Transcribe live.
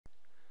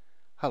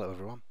Hello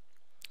everyone.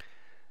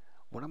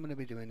 What I'm going to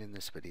be doing in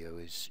this video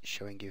is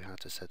showing you how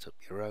to set up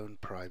your own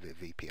private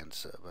VPN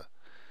server.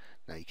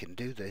 Now you can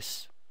do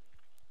this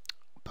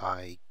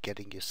by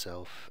getting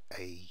yourself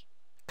a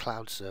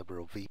cloud server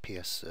or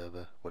VPS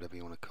server, whatever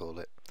you want to call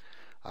it.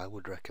 I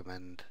would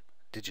recommend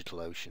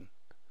DigitalOcean.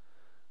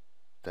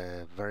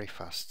 They're very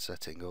fast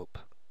setting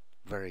up,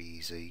 very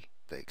easy,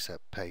 they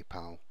accept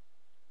PayPal.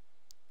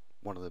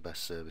 One of the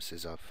best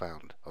services I've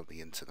found on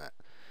the internet.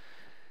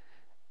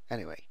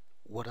 Anyway,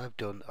 what I've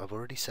done, I've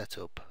already set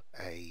up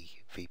a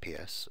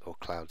VPS or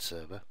cloud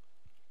server,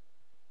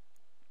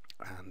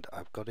 and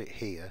I've got it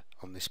here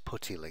on this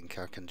putty link.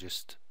 I can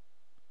just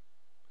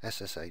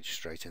SSH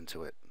straight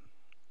into it.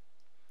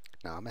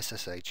 Now I'm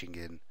SSHing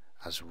in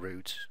as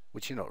root,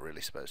 which you're not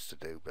really supposed to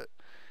do, but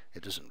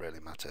it doesn't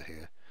really matter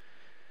here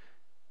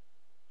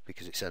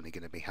because it's only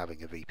going to be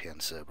having a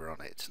VPN server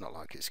on it. It's not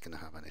like it's going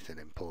to have anything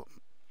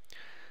important.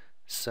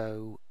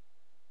 So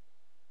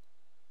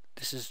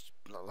this is,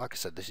 like I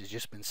said, this has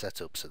just been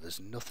set up, so there's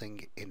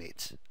nothing in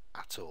it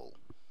at all.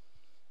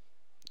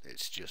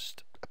 It's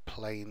just a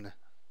plain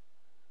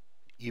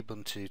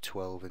Ubuntu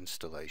 12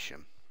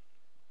 installation.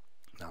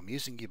 Now I'm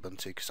using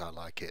Ubuntu because I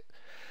like it.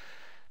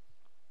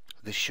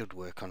 This should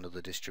work on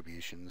other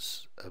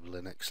distributions of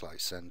Linux like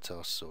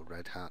CentOS or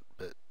Red Hat,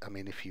 but I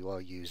mean, if you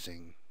are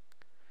using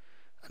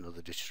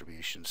another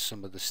distribution,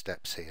 some of the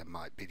steps here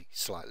might be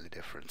slightly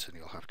different and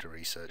you'll have to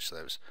research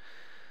those.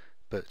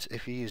 But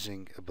if you're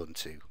using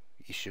Ubuntu,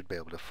 you should be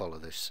able to follow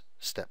this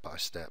step by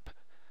step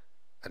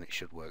and it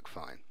should work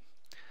fine.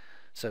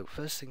 So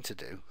first thing to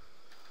do,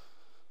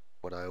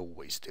 what I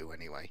always do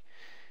anyway,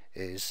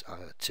 is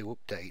to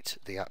update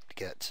the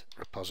apt-get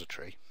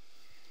repository,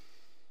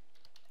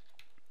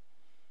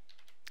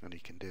 and you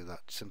can do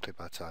that simply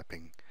by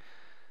typing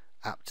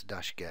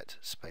apt-get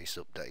space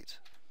update,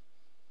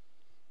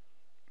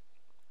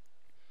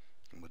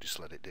 and we'll just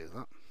let it do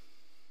that.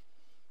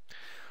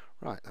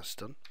 Right, that's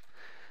done.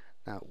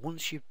 Now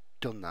once you've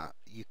done that,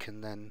 you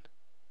can then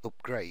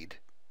upgrade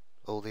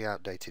all the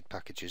outdated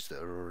packages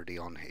that are already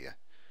on here,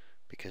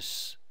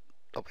 because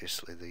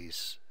obviously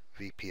these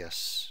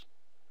VPS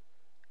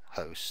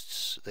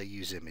hosts, they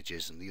use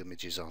images and the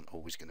images aren't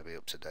always going to be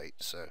up to date.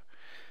 So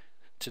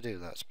to do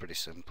that's pretty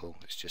simple.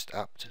 It's just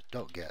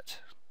apt.get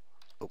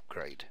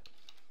upgrade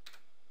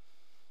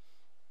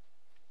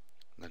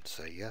and then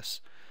say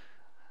yes,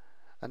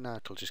 and now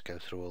it'll just go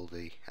through all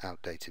the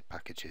outdated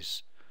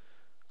packages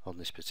on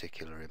this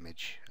particular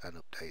image and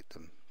update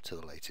them to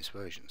the latest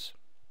versions.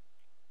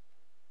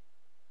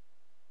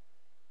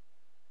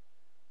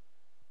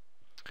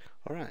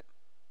 Alright,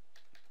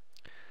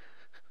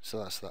 so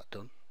that's that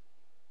done.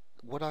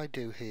 What I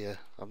do here,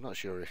 I'm not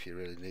sure if you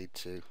really need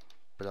to,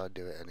 but I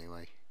do it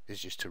anyway,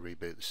 is just to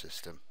reboot the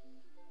system.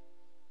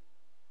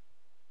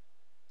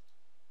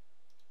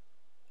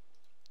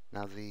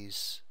 Now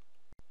these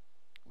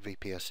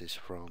VPSs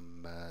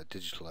from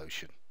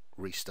DigitalOcean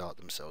restart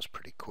themselves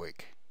pretty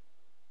quick.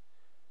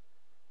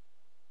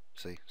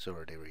 See, it's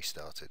already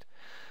restarted.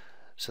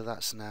 So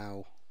that's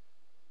now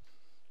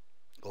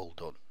all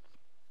done.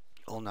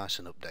 All nice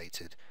and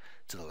updated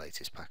to the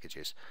latest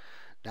packages.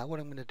 Now what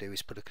I'm going to do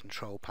is put a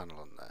control panel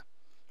on there.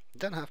 You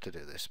don't have to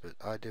do this, but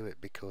I do it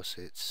because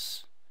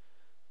it's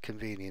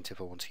convenient if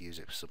I want to use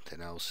it for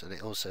something else, and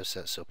it also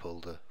sets up all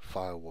the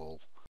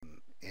firewall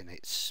in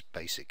its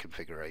basic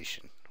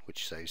configuration,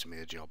 which saves me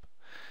a job.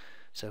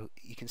 So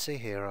you can see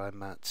here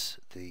I'm at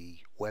the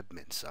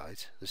webmin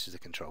site. This is the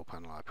control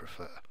panel I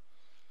prefer,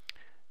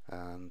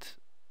 and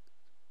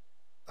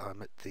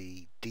I'm at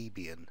the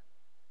Debian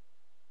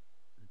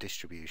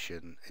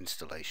distribution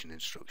installation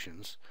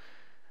instructions,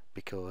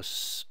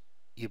 because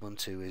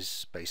Ubuntu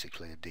is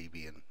basically a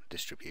Debian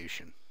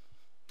distribution.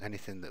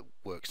 Anything that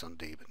works on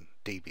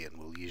Debian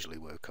will usually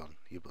work on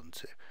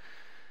Ubuntu.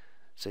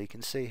 So you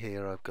can see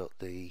here I've got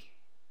the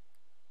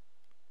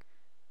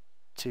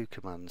two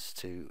commands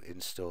to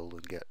install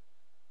and get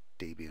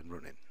Debian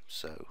running.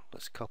 So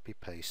let's copy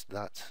paste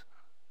that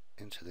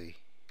into the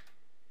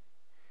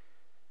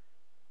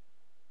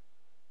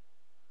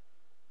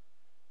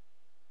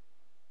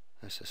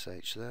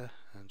SSH there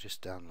and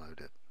just download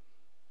it.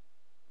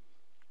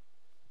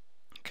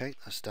 Okay,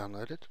 that's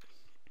downloaded.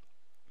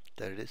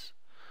 There it is.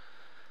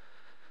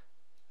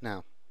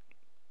 Now,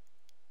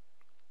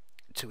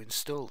 to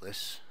install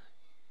this,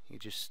 you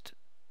just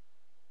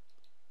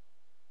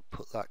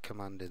put that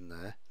command in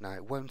there. Now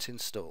it won't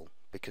install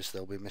because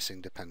there'll be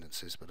missing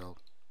dependencies, but I'll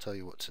tell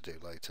you what to do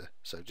later.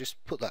 So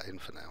just put that in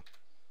for now,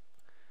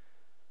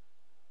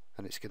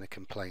 and it's going to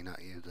complain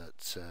at you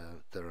that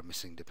there are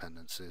missing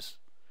dependencies.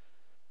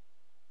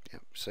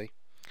 Yep, see?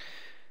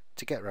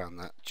 To get around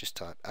that, just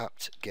type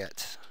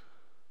apt-get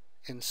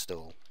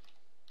install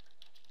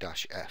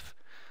 -f,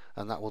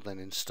 and that will then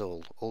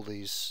install all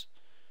these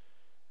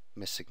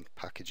missing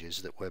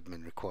packages that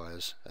webmin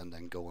requires, and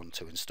then go on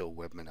to install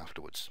webmin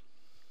afterwards.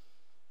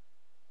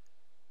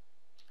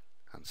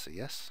 And say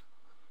yes,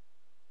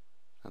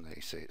 and there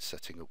you see it's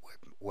setting up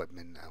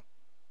webmin now.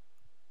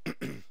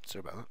 Sorry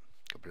about that,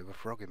 got a bit of a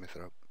frog in my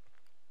throat.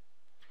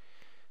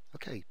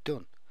 Okay,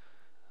 done.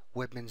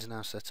 webmin's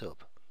now set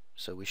up,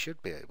 so we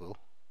should be able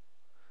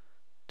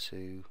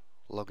to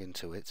log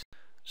into it.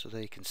 So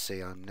there you can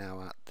see I'm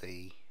now at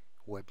the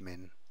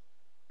webmin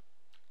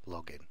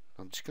login.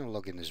 I'm just going to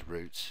log in as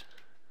root.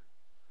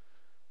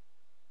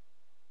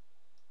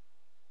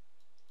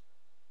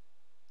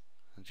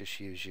 And just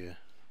use your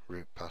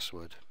root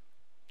password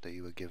that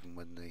you were given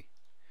when the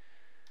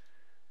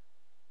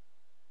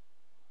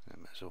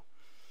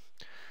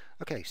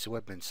Okay, so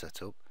webmin's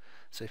set up.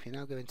 So if you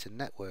now go into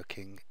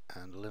networking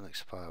and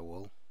Linux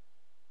firewall,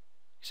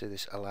 you see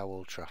this allow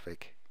all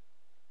traffic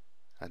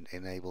and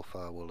enable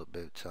firewall at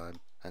boot time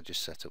and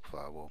just set up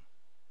firewall,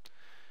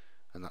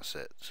 and that's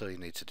it. That's all you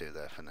need to do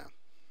there for now.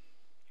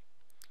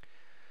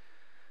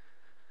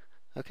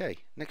 Okay,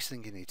 next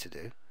thing you need to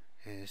do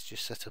is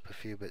just set up a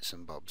few bits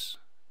and bobs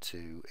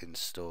to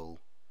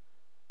install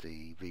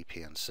the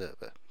VPN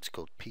server. It's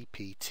called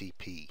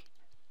pptp-d,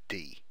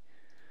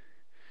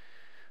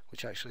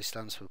 which actually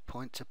stands for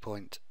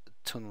point-to-point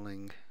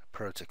tunneling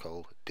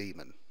protocol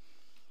daemon.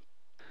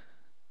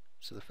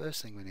 So the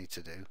first thing we need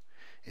to do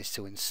is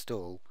to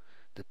install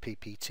the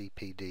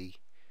pptpd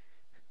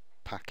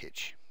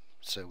package.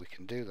 So we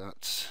can do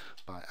that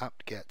by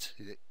apt-get.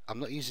 I'm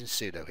not using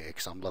sudo here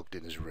because I'm logged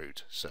in as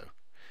root, so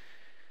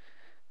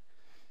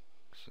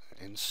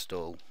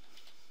install,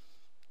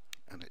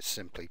 and it's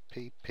simply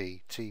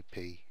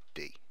pptpd.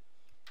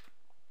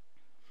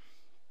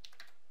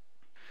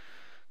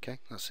 Okay,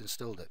 that's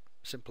installed it.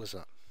 Simple as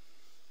that.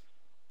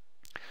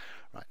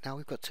 Right, now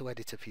we've got to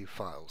edit a few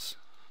files.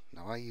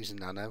 Now I use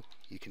Nano.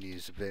 You can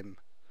use Vim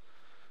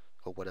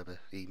or whatever,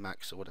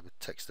 Emacs or whatever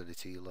text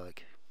editor you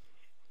like.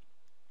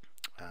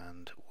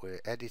 And we're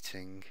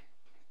editing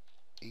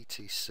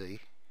etc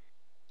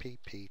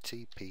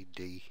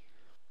pptpd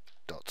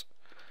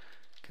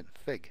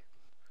 .config.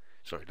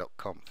 Sorry,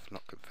 .conf,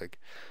 not config.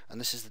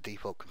 And this is the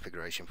default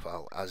configuration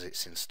file as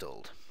it's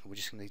installed. We're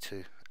just going to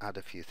need to add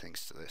a few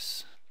things to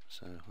this.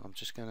 So I'm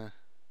just going to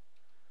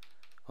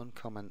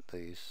uncomment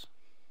these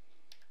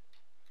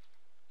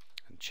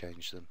and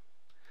change them.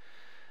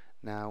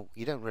 Now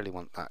you don't really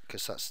want that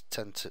because that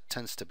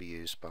tends to be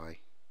used by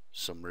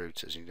some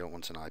routers. You don't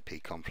want an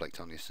IP conflict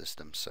on your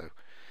system, so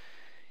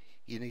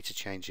you need to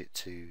change it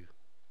to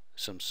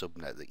some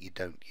subnet that you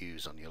don't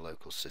use on your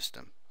local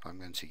system. I'm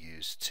going to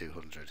use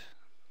 200.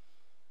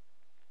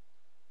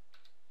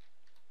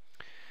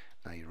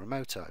 Now your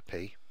remote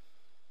IP,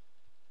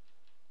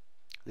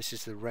 this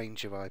is the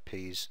range of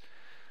IPs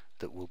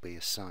that will be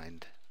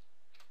assigned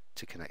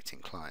to connecting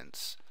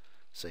clients.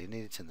 So you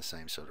need it in the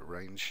same sort of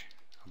range.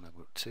 I'm going to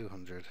put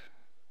 200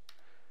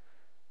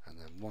 and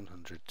then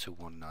 100 to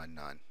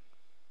 199.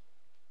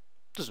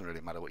 Doesn't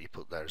really matter what you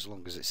put there as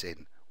long as it's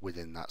in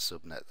within that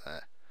subnet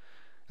there.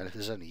 And if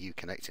there's only you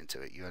connecting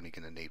to it, you're only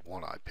going to need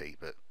one IP,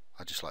 but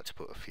I just like to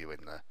put a few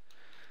in there.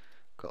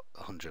 Got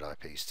 100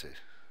 IPs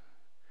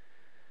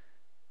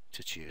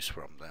to choose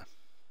from there,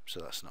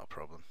 so that's not a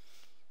problem.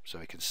 So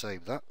we can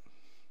save that.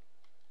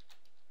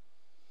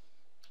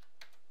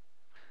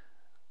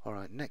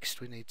 Alright, next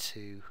we need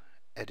to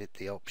edit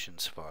the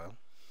options file.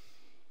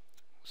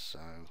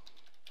 So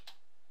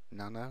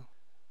nano,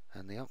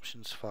 and the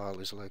options file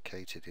is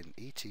located in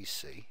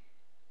etc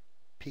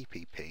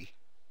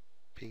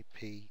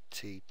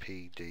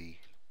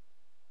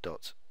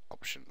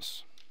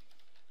pptpd.options.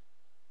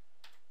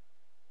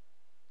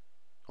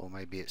 Or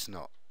maybe it's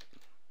not.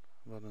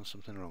 Have I done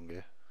something wrong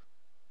here?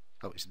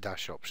 Oh, it's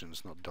dash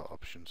options, not dot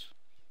options.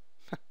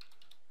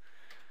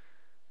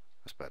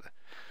 That's better.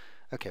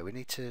 Okay, we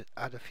need to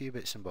add a few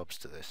bits and bobs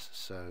to this.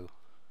 So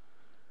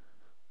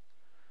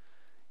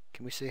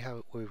can we see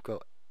how we've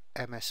got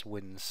ms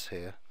wins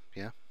here?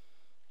 Yeah,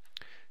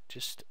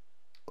 just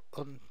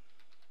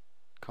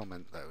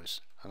uncomment those,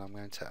 and I'm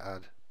going to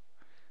add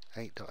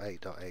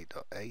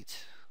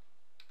 8.8.8.8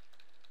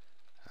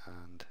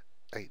 and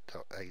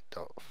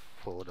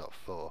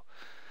 8.8.4.4.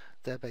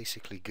 They're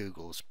basically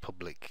Google's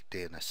public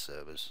DNS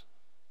servers.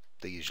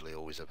 They're usually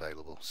always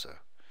available, so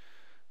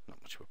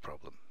not much of a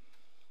problem.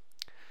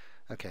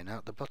 Okay, now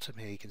at the bottom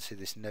here you can see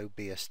this no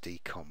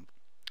BSD comp.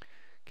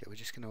 Okay, we're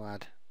just going to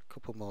add a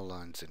couple more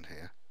lines in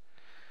here,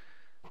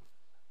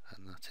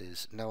 and that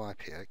is no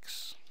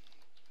IPX.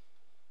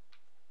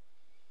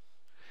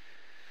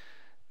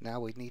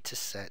 Now we need to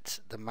set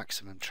the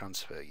maximum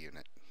transfer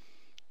unit.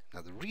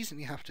 Now the reason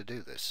you have to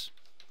do this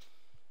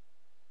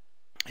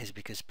is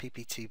because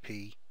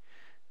PPTP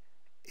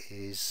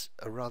is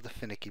a rather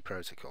finicky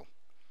protocol,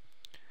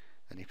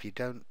 and if you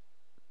don't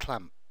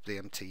clamp the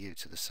MTU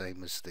to the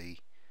same as the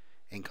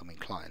incoming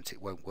client,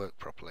 it won't work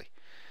properly.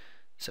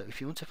 So if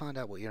you want to find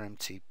out what your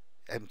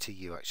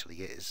MTU actually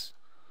is,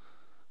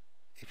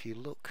 if you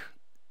look,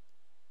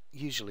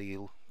 usually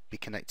you'll be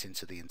connecting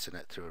to the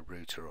internet through a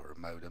router or a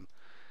modem,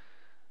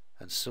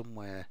 and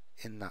somewhere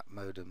in that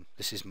modem,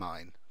 this is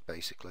mine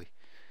basically,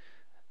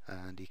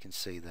 and you can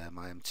see there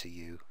my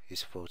MTU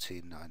is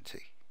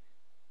 1490.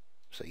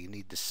 So you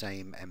need the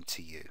same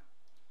MTU.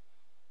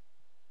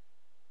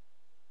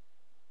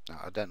 Now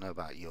I don't know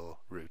about your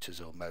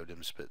routers or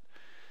modems, but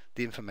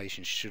the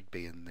information should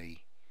be in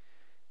the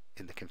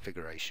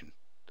configuration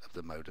of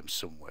the modem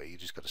somewhere. You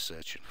just got to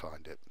search and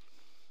find it.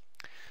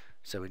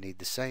 So we need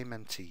the same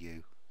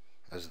MTU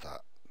as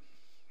that,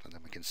 and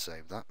then we can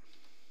save that.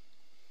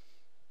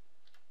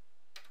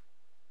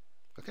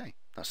 Okay,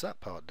 that's that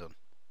part done.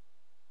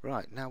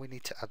 Right, now we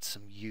need to add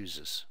some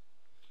users.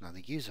 Now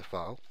the user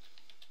file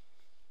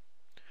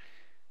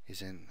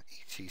is in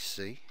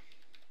etc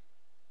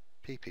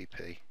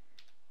ppp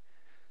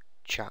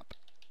chap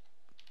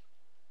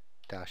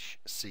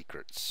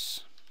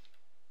 -secrets,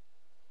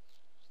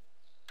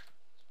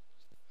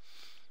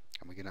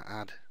 and we're going to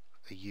add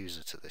a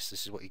user to this.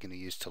 This is what you're going to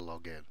use to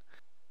log in.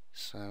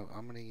 So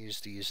I'm going to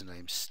use the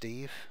username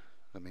Steve.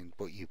 I mean,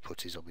 what you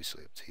put is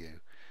obviously up to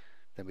you.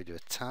 Then we do a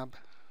tab,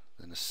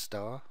 then a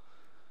star,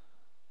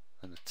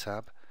 then a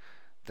tab,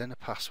 then a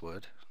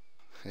password,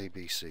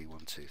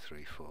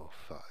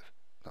 ABC12345.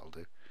 That'll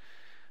do.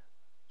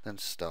 Then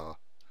star,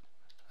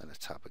 and a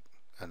tab,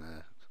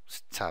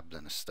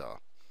 then a star.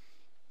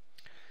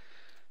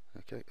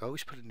 Okay, I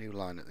always put a new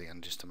line at the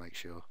end just to make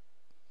sure.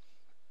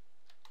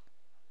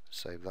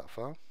 Save that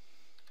file.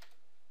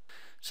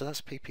 So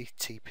that's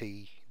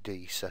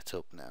pptpd set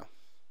up now.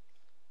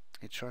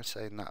 You try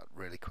saying that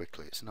really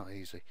quickly, it's not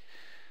easy.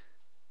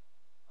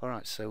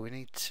 Alright, so we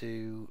need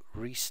to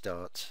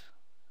restart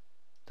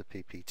the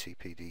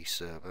pptpd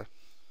server.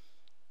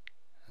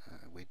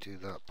 We do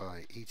that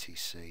by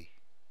etc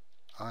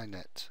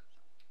inet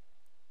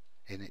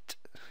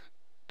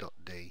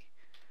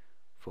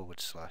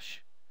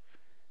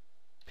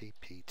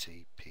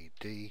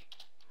init.d/pptpd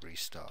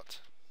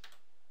restart.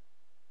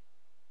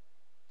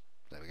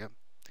 There we go.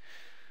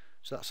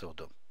 So that's all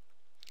done.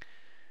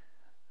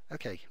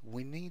 Okay,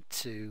 we need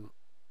to,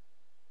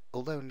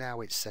 although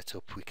now it's set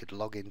up, we could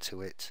log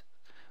into it.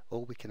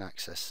 All we can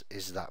access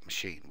is that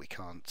machine. We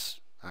can't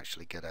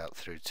actually get out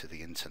through to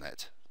the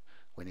internet.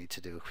 We need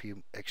to do a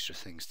few extra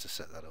things to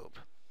set that up.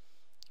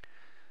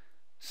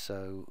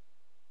 So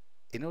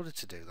in order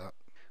to do that,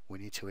 we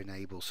need to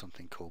enable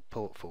something called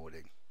port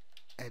forwarding.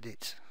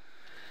 Edit,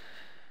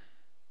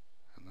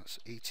 and that's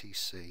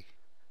etc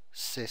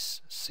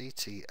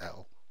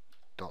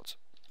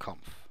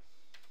sysctl.conf,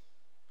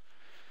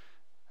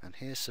 and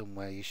here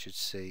somewhere you should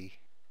see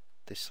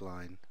this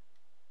line,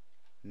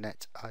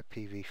 net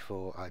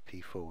IPv4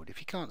 IP forward. If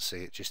you can't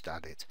see it, just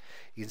add it.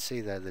 You can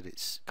see there that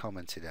it's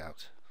commented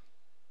out.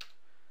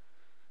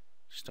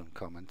 Just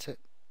uncomment it,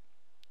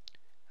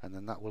 and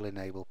then that will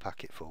enable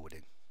packet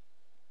forwarding.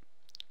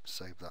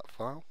 Save that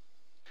file.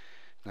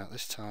 Now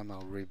this time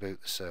I'll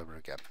reboot the server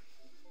again.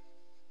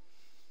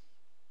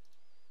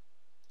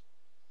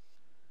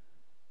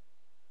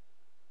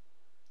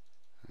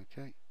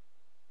 Okay,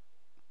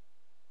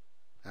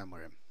 and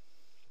we're in.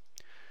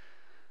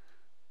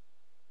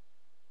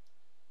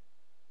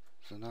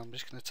 So now I'm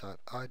just going to type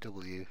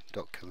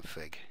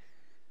iw.config.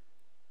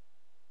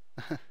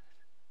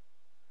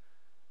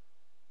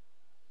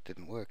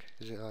 Didn't work.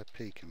 Is it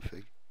IP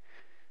config?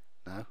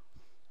 No.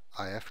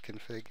 IF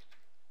config?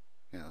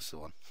 Yeah, that's the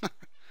one.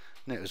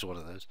 No, it was one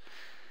of those.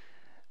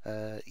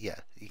 Yeah,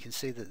 you can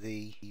see that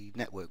the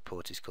network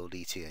port is called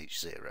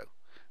ETH0.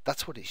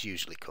 That's what it's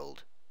usually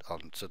called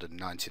on sort of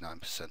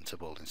 99%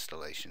 of all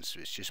installations,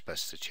 so it's just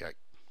best to check.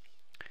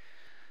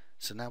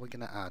 So now we're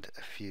going to add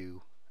a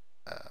few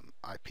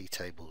IP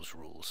tables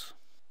rules.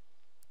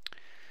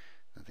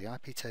 Now the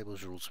IP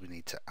tables rules we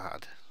need to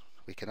add,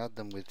 we can add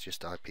them with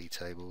just IP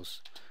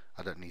tables.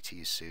 I don't need to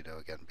use sudo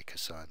again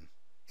because I'm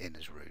in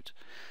as root.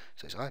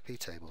 So it's IP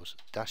tables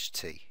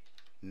 -t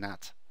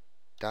nat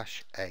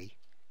 -a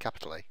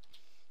capital A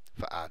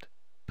for add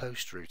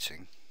post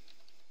routing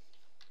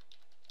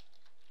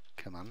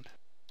command,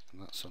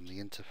 and that's on the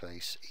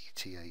interface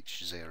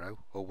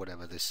ETH0 or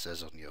whatever this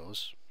says on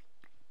yours,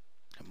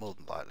 and more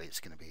than likely it's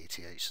going to be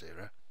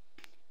ETH0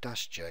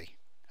 -j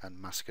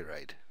and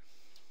masquerade.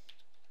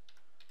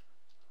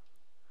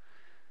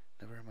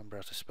 Never remember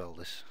how to spell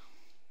this.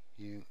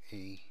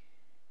 UERADE.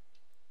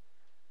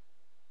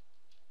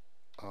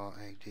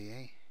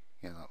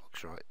 Yeah, that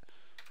looks right.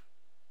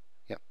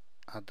 Yep,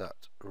 add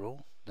that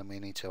rule. Then we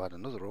need to add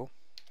another rule.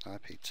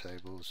 IP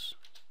tables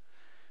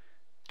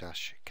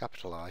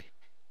 -I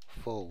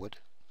forward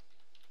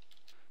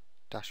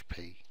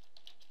 -p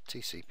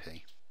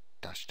TCP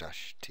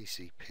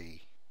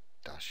 -TCP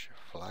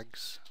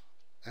flags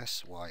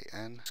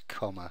SYN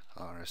comma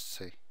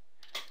RST.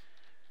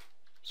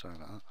 Sorry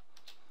about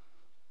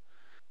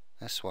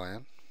that.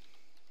 SYN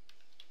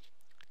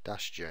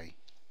 -j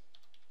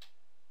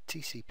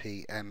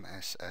TCP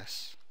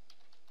MSS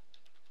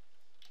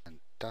and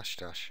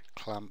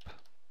 --clamp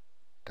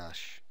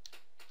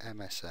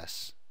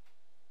MSS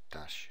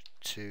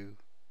 -2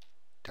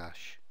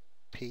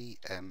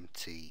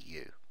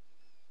 PMTU.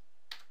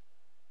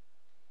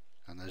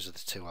 And those are the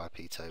two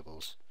IP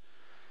tables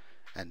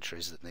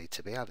entries that need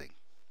to be adding.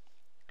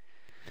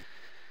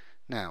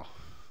 Now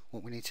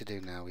what we need to do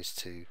now is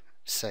to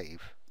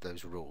save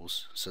those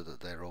rules so that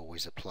they're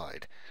always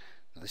applied.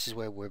 Now this is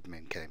where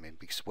webmin came in,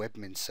 because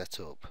webmin set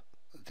up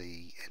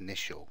the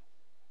initial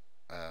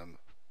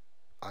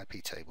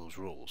IP tables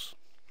rules,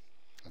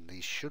 and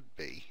these should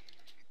be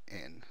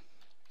in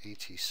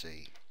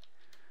etc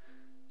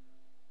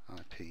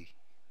IP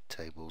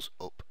tables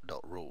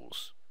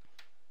up.rules.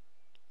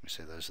 We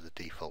say those are the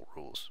default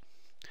rules.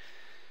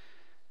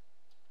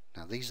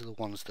 Now these are the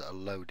ones that are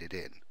loaded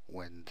in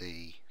when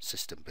the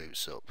system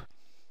boots up.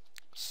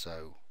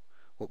 So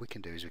what we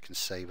can do is we can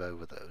save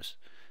over those,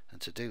 and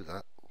to do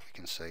that we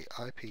can say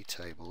IP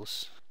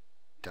tables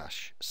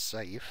dash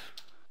save,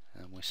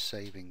 and we're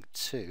saving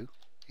to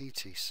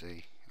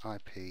etc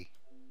IP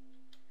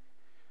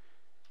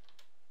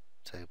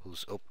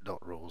tables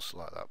up.rules,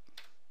 like that.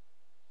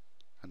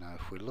 And now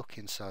if we look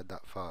inside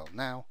that file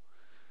now,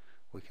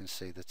 we can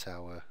see that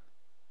our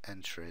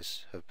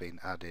entries have been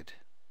added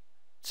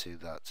to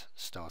that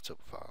startup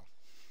file.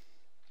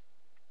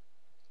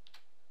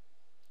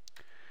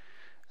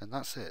 And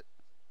that's it.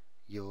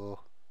 Your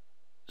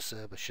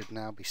server should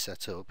now be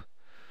set up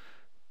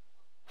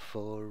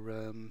for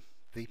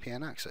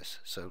VPN access.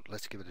 So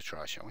let's give it a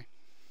try, shall we?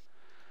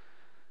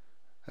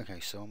 Okay,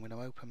 so I'm going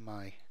to open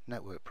my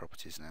network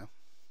properties now.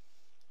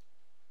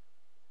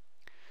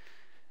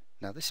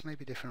 Now this may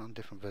be different on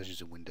different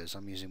versions of Windows.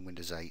 I'm using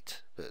Windows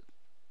 8, but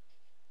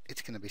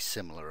it's going to be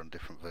similar on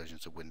different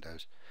versions of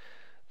Windows.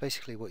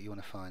 Basically what you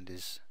want to find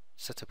is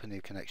set up a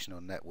new connection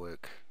or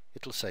network.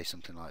 It'll say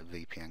something like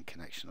VPN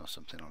connection or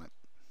something on it.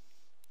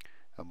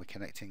 And we're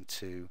connecting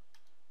to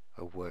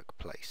a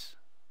workplace.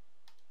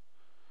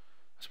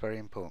 It's very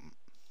important.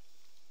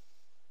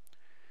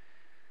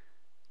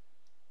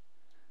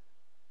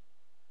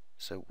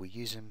 So we're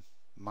using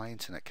my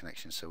internet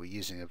connection, so we're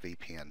using a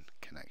VPN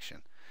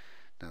connection.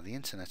 Now the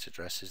internet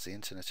address is the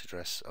internet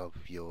address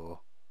of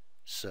your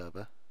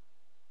server,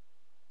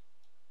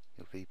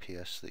 your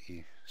VPS that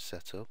you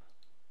set up,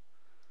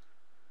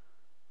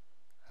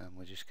 and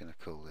we're just going to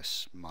call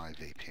this my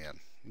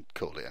VPN. You can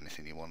call it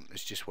anything you want,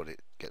 it's just what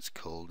it gets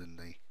called in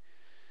the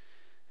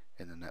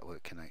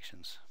network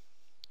connections.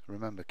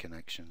 Remember,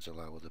 connections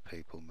allow other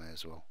people, may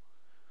as well.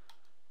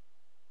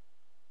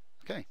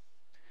 Okay,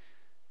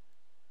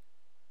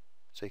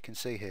 so you can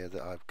see here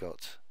that I've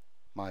got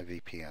my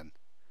VPN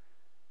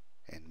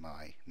in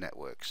my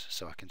networks,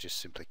 so I can just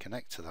simply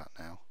connect to that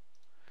now,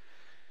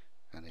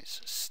 and it's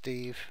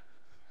Steve,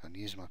 and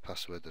use my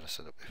password that I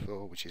set up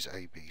before, which is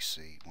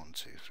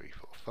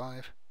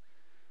ABC12345.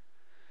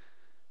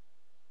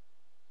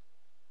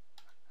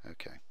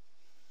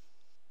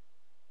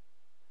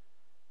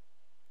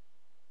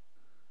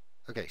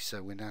 Okay,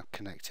 so we're now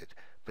connected,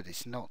 but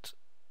it's not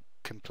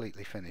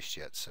completely finished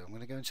yet. So I'm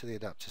going to go into the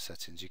adapter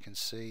settings. You can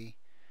see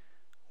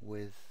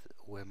with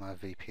where my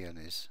VPN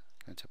is,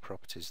 go into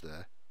properties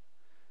there,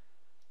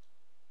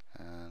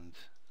 and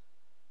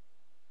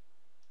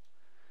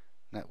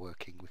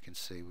networking, we can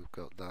see we've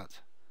got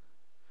that.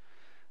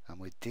 And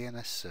with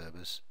DNS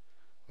servers,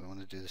 we want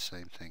to do the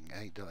same thing,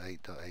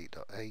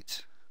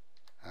 8.8.8.8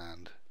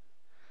 and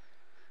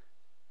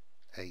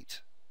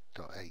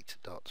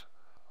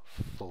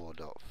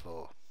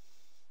 8.8.4.4.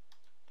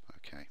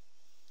 Okay.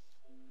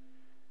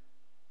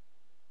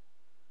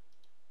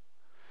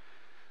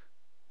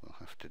 We'll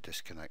have to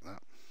disconnect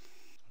that.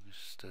 I'll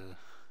just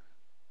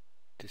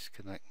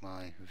disconnect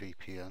my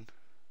VPN.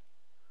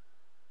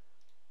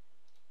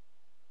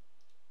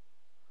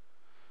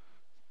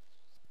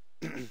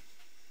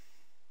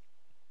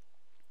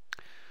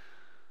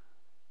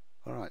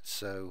 Alright,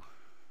 so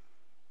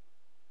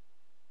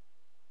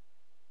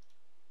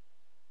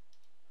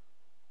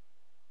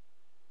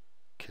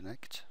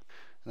connect,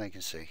 and then you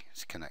can see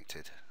it's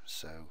connected.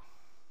 So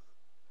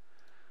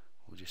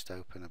we'll just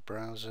open a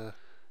browser,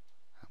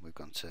 and we've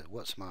gone to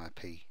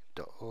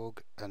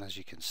whatsmyip.org, and as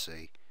you can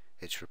see,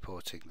 it's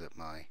reporting that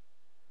my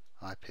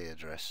IP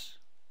address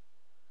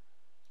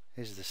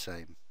is the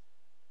same.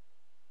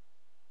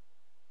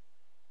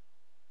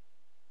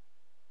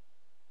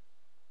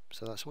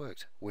 So that's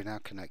worked. We're now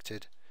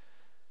connected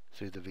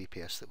through the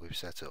VPS that we've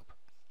set up,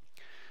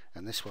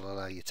 and this will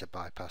allow you to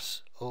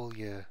bypass all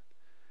your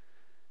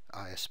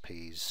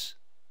ISPs,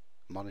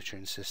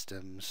 monitoring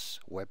systems,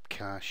 web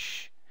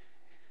cache.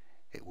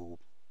 It will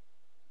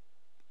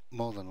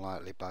more than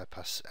likely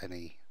bypass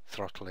any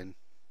throttling,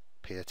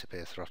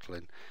 peer-to-peer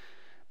throttling,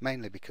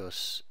 mainly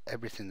because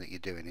everything that you're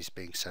doing is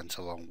being sent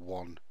along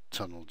one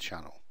tunnel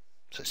channel,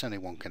 so it's only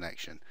one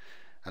connection,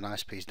 and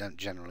ISPs don't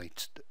generally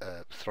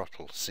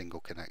throttle single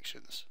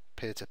connections.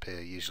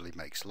 Peer-to-peer usually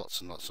makes lots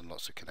and lots and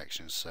lots of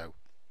connections, so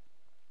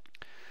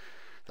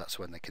that's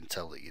when they can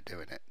tell that you're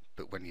doing it.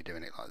 But when you're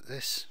doing it like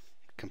this,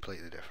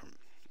 completely different.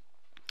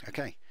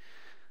 Okay,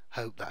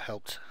 hope that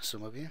helped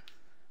some of you,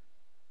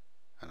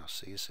 and I'll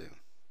see you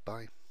soon.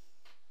 Bye.